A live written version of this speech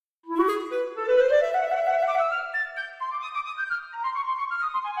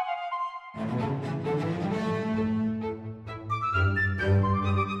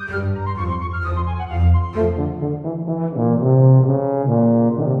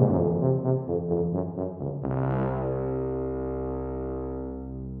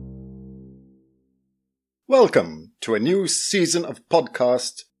Welcome to a new season of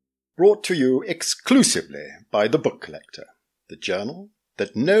podcast brought to you exclusively by The Book Collector, the journal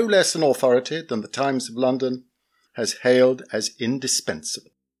that no less an authority than the Times of London has hailed as indispensable.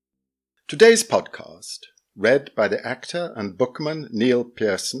 Today's podcast, read by the actor and bookman Neil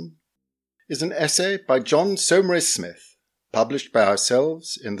Pearson, is an essay by John Saumarez Smith, published by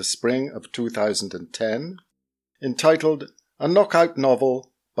ourselves in the spring of 2010, entitled A Knockout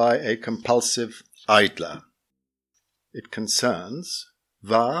Novel by a Compulsive Idler. It concerns a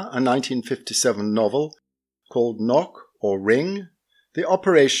 1957 novel called Knock or Ring, the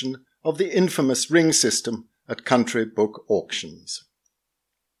operation of the infamous ring system at country book auctions.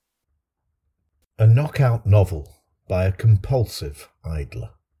 A Knockout Novel by a Compulsive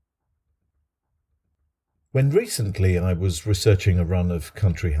Idler. When recently I was researching a run of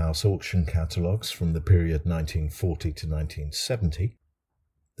country house auction catalogues from the period 1940 to 1970,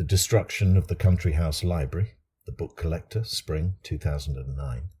 the destruction of the Country House Library, The Book Collector, Spring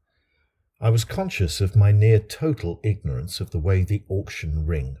 2009, I was conscious of my near total ignorance of the way the auction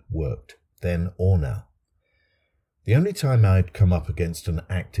ring worked, then or now. The only time I'd come up against an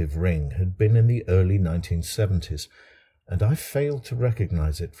active ring had been in the early 1970s, and I failed to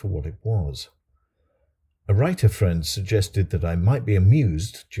recognize it for what it was. A writer friend suggested that I might be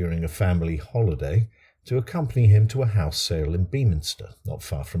amused during a family holiday to accompany him to a house sale in Beaminster, not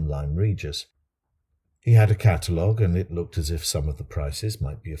far from Lyme Regis. He had a catalogue, and it looked as if some of the prices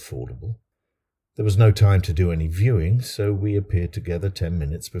might be affordable. There was no time to do any viewing, so we appeared together 10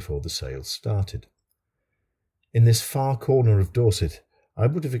 minutes before the sale started. In this far corner of Dorset, I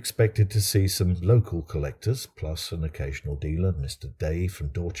would have expected to see some local collectors, plus an occasional dealer, Mr. Day from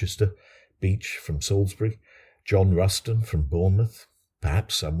Dorchester, Beach from Salisbury, John Ruston from Bournemouth,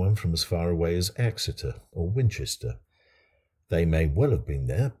 perhaps someone from as far away as Exeter or Winchester. They may well have been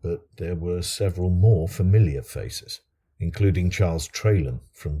there, but there were several more familiar faces, including Charles Traylan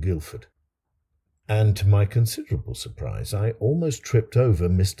from Guildford. And to my considerable surprise, I almost tripped over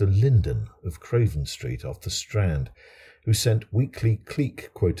Mr. Linden of Craven Street off the Strand, who sent weekly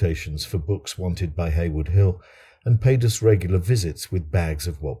clique quotations for books wanted by Haywood Hill and paid us regular visits with bags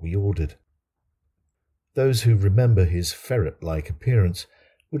of what we ordered. Those who remember his ferret-like appearance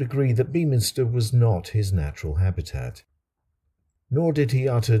would agree that Beaminster was not his natural habitat. Nor did he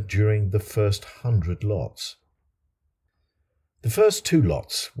utter during the first 100 lots. The first 2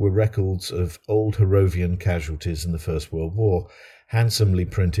 lots were records of old Harrovian casualties in the First World War, handsomely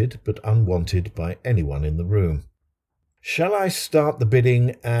printed but unwanted by anyone in the room. "Shall I start the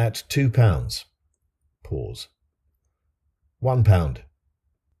bidding at £2? Pause. £1.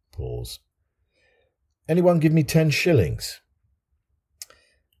 Pause. Anyone give me 10 shillings?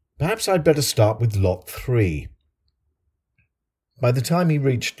 Perhaps I'd better start with lot 3. By the time he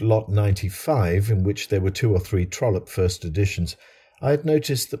reached lot 95, in which there were 2 or 3 Trollope first editions, I had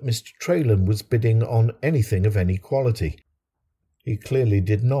noticed that Mr. Traylan was bidding on anything of any quality. He clearly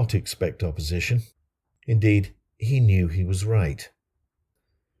did not expect opposition. Indeed, he knew he was right.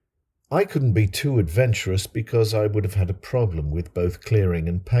 I couldn't be too adventurous because I would have had a problem with both clearing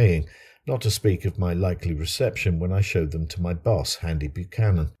and paying, not to speak of my likely reception when I showed them to my boss, Handy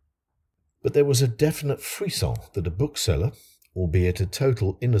Buchanan. But there was a definite frisson that a bookseller, albeit a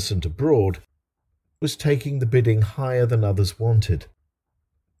total innocent abroad, was taking the bidding higher than others wanted.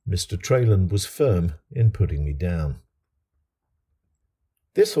 Mr. Traylan was firm in putting me down.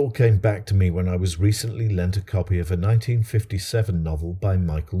 This all came back to me when I was recently lent a copy of a 1957 novel by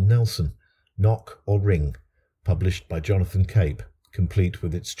Michael Nelson, Knock or Ring, published by Jonathan Cape, complete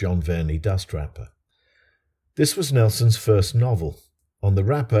with its John Verney dust wrapper. This was Nelson's first novel. On the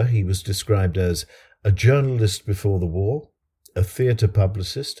wrapper he was described as a journalist before the war, a theatre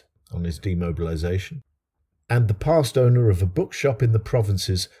publicist on his demobilisation, and the past owner of a bookshop in the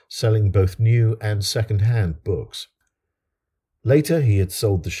provinces selling both new and second-hand books. Later he had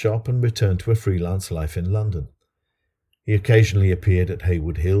sold the shop and returned to a freelance life in London. He occasionally appeared at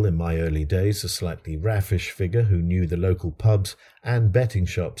Haywood Hill in my early days, a slightly raffish figure who knew the local pubs and betting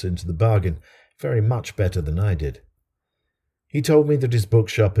shops into the bargain very much better than I did. He told me that his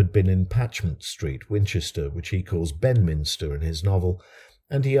bookshop had been in Patchmont Street, Winchester, which he calls Benminster in his novel,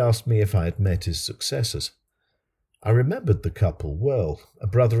 and he asked me if I had met his successors. I remembered the couple well, a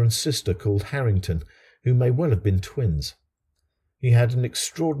brother and sister called Harrington, who may well have been twins. He had an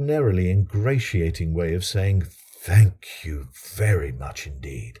extraordinarily ingratiating way of saying, "Thank you very much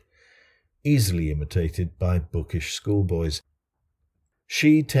indeed," easily imitated by bookish schoolboys.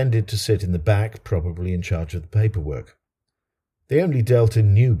 She tended to sit in the back, probably in charge of the paperwork. They only dealt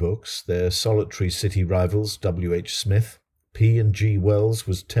in new books, their solitary city rivals W. H. Smith. P. and G. Wells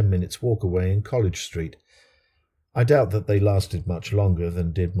was 10 minutes' walk away in College Street. I doubt that they lasted much longer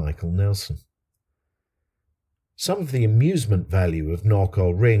than did Michael Nelson. Some of the amusement value of Knock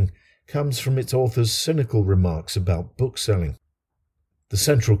or Ring comes from its author's cynical remarks about bookselling. The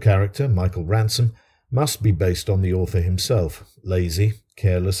central character, Michael Ransom, must be based on the author himself, lazy,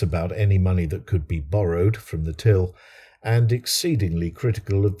 careless about any money that could be borrowed from the till, and exceedingly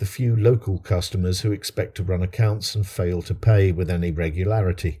critical of the few local customers who expect to run accounts and fail to pay with any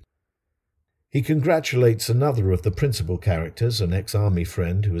regularity. He congratulates another of the principal characters, an ex-army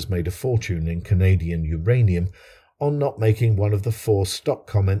friend who has made a fortune in Canadian uranium, on not making one of the 4 stock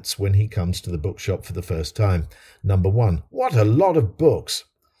comments when he comes to the bookshop for the first time. Number 1, "What a lot of books!"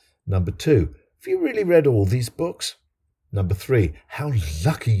 Number 2, "Have you really read all these books?" Number 3, "How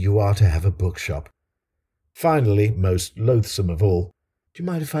lucky you are to have a bookshop." Finally, most loathsome of all, "Do you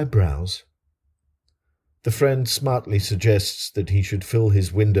mind if I browse?" The friend smartly suggests that he should fill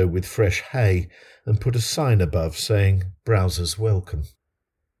his window with fresh hay and put a sign above saying, "Browsers welcome."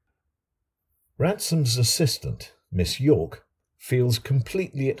 Ransom's assistant, Miss York, feels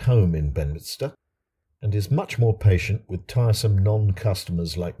completely at home in Bedminster and is much more patient with tiresome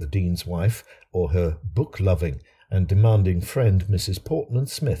non-customers like the Dean's wife or her book-loving and demanding friend Mrs. Portman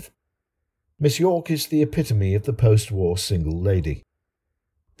Smith. Miss York is the epitome of the post-war single lady.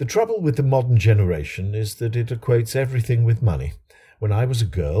 The trouble with the modern generation is that it equates everything with money. When I was a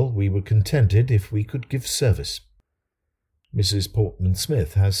girl, we were contented if we could give service. Mrs. Portman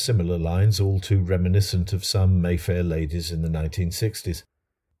Smith has similar lines, all too reminiscent of some Mayfair ladies in the 1960s.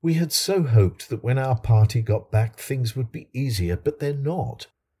 "We had so hoped that when our party got back things would be easier, but they're not.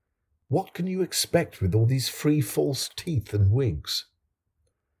 What can you expect with all these free false teeth and wigs?"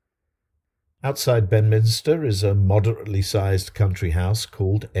 Outside Bedminster is a moderately sized country house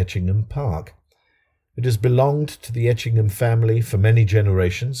called Etchingham Park. It has belonged to the Etchingham family for many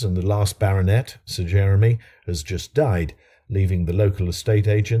generations, and the last baronet, Sir Jeremy, has just died, leaving the local estate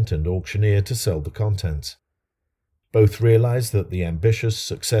agent and auctioneer to sell the contents. Both realise that the ambitious,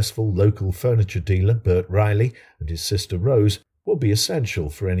 successful local furniture dealer, Bert Riley, and his sister Rose, will be essential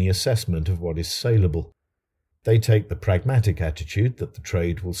for any assessment of what is saleable. They take the pragmatic attitude that the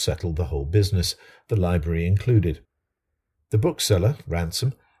trade will settle the whole business, the library included. The bookseller,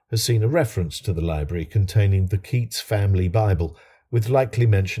 Ransom, has seen a reference to the library containing the Keats family Bible, with likely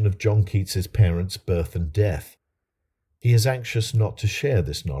mention of John Keats's parents' birth and death. He is anxious not to share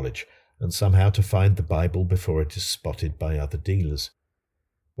this knowledge, and somehow to find the Bible before it is spotted by other dealers.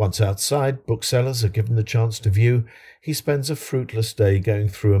 Once outside, booksellers are given the chance to view. He spends a fruitless day going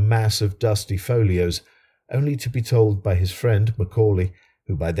through a mass of dusty folios, only to be told by his friend Macaulay,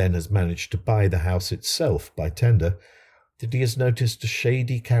 who by then has managed to buy the house itself by tender, that he has noticed a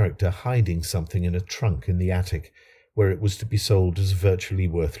shady character hiding something in a trunk in the attic, where it was to be sold as virtually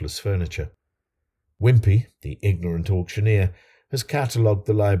worthless furniture. Wimpy, the ignorant auctioneer, has catalogued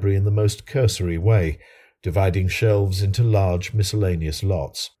the library in the most cursory way, dividing shelves into large miscellaneous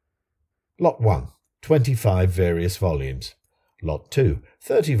lots. Lot 1, 25 various volumes. Lot 2,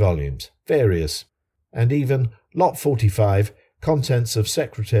 30 volumes, various. And even Lot 45, contents of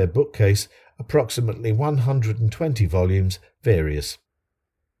secretaire bookcase, approximately 120 volumes, various.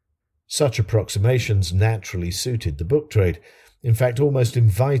 Such approximations naturally suited the book trade, in fact almost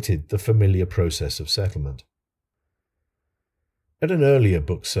invited the familiar process of settlement. At an earlier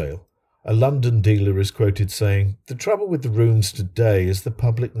book sale, a London dealer is quoted saying, "The trouble with the rooms today is the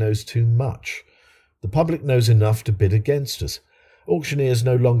public knows too much. The public knows enough to bid against us. Auctioneers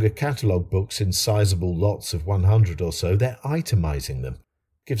no longer catalogue books in sizable lots of 100 or so, they're itemizing them.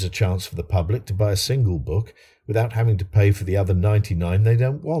 Gives a chance for the public to buy a single book without having to pay for the other 99 they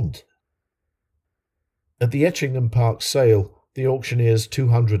don't want." At the Etchingham Park sale, the auctioneer's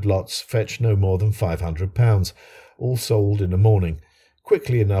 200 lots fetched no more than £500, all sold in a morning,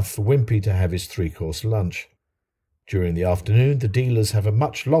 quickly enough for Wimpy to have his 3-course lunch. During the afternoon, the dealers have a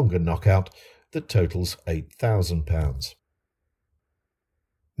much longer knockout that totals £8,000.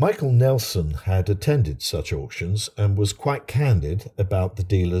 Michael Nelson had attended such auctions and was quite candid about the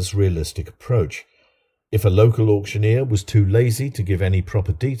dealer's realistic approach. If a local auctioneer was too lazy to give any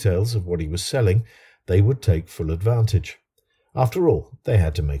proper details of what he was selling, they would take full advantage. After all, they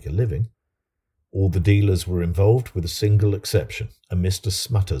had to make a living. All the dealers were involved with a single exception, a Mr.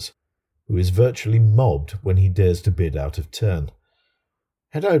 Smutters, who is virtually mobbed when he dares to bid out of turn.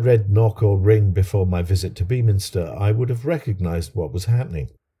 Had I read Knock or Ring before my visit to Bedminster, I would have recognised what was happening.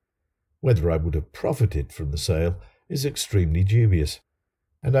 Whether I would have profited from the sale is extremely dubious,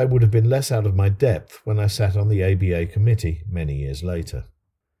 and I would have been less out of my depth when I sat on the ABA committee many years later.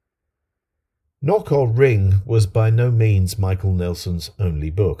 Knock or Ring was by no means Michael Nelson's only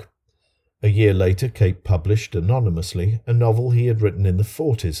book. A year later, Cape published anonymously a novel he had written in the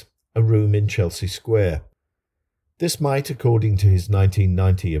 40s, A Room in Chelsea Square. This might, according to his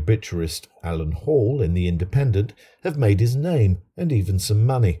 1990 obituarist Alan Hall in The Independent, have made his name and even some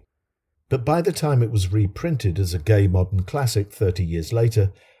money. But by the time it was reprinted as a gay modern classic 30 years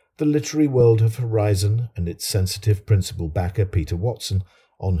later, the literary world of Horizon and its sensitive principal backer Peter Watson,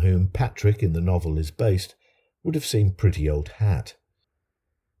 on whom Patrick in the novel is based, would have seemed pretty old hat.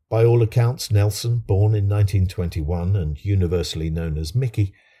 By all accounts, Nelson, born in 1921 and universally known as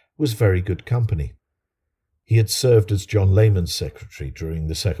Mickey, was very good company. He had served as John Lehman's secretary during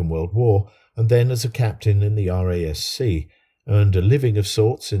the Second World War and then as a captain in the RASC, earned a living of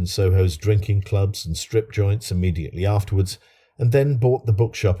sorts in Soho's drinking clubs and strip joints immediately afterwards, and then bought the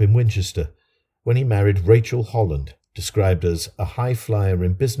bookshop in Winchester, when he married Rachel Holland, described as a high flyer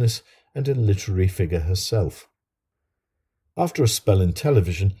in business and a literary figure herself. After a spell in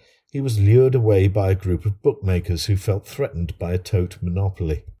television, he was lured away by a group of bookmakers who felt threatened by a tote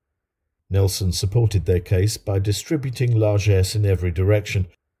monopoly. Nelson supported their case by distributing largesse in every direction,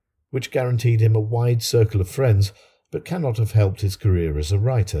 which guaranteed him a wide circle of friends, but cannot have helped his career as a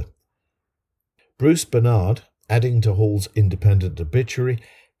writer. Bruce Bernard, adding to Hall's independent obituary,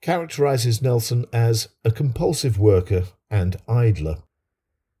 characterises Nelson as a compulsive worker and idler.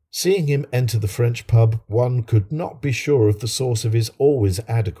 Seeing him enter the French pub, one could not be sure of the source of his always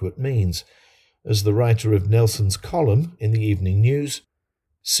adequate means. As the writer of Nelson's column in the Evening News,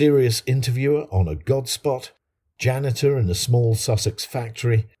 serious interviewer on a godspot, janitor in a small Sussex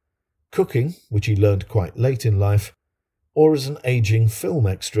factory, cooking, which he learnt quite late in life, or as an ageing film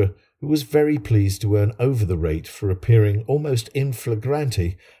extra who was very pleased to earn over the rate for appearing almost in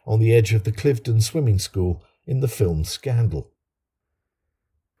flagranti on the edge of the Cliveden swimming school in the film Scandal.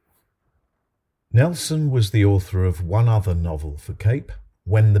 Nelson was the author of one other novel for Cape,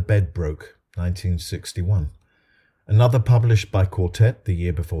 When the Bed Broke, 1961. Another published by Quartet the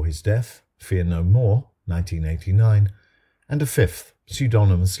year before his death, Fear No More, 1989, and a fifth,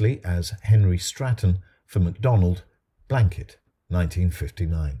 pseudonymously as Henry Stratton for MacDonald, Blanket,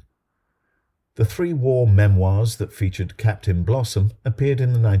 1959. The three war memoirs that featured Captain Blossom appeared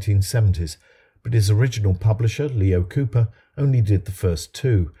in the 1970s, but his original publisher, Leo Cooper, only did the first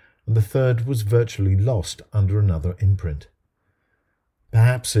two, and the third was virtually lost under another imprint.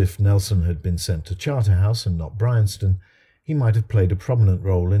 Perhaps if Nelson had been sent to Charterhouse and not Bryanston, he might have played a prominent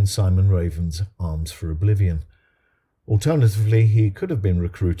role in Simon Raven's Arms for Oblivion. Alternatively, he could have been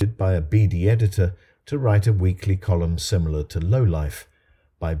recruited by a beady editor to write a weekly column similar to Lowlife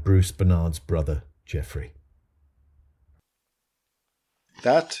by Bruce Bernard's brother, Geoffrey.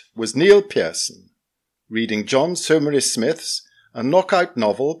 That was Neil Pearson, reading John Saumarez Smith's A Knockout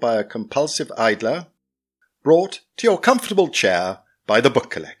Novel by a Compulsive Idler, brought to your comfortable chair by the Book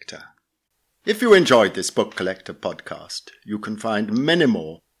Collector. If you enjoyed this Book Collector podcast, you can find many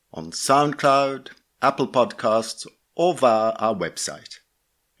more on SoundCloud, Apple Podcasts, or via our website.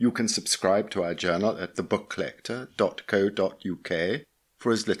 You can subscribe to our journal at thebookcollector.co.uk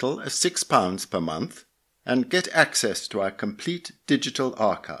for as little as £6 per month and get access to our complete digital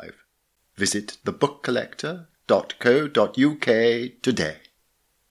archive. Visit thebookcollector.co.uk today.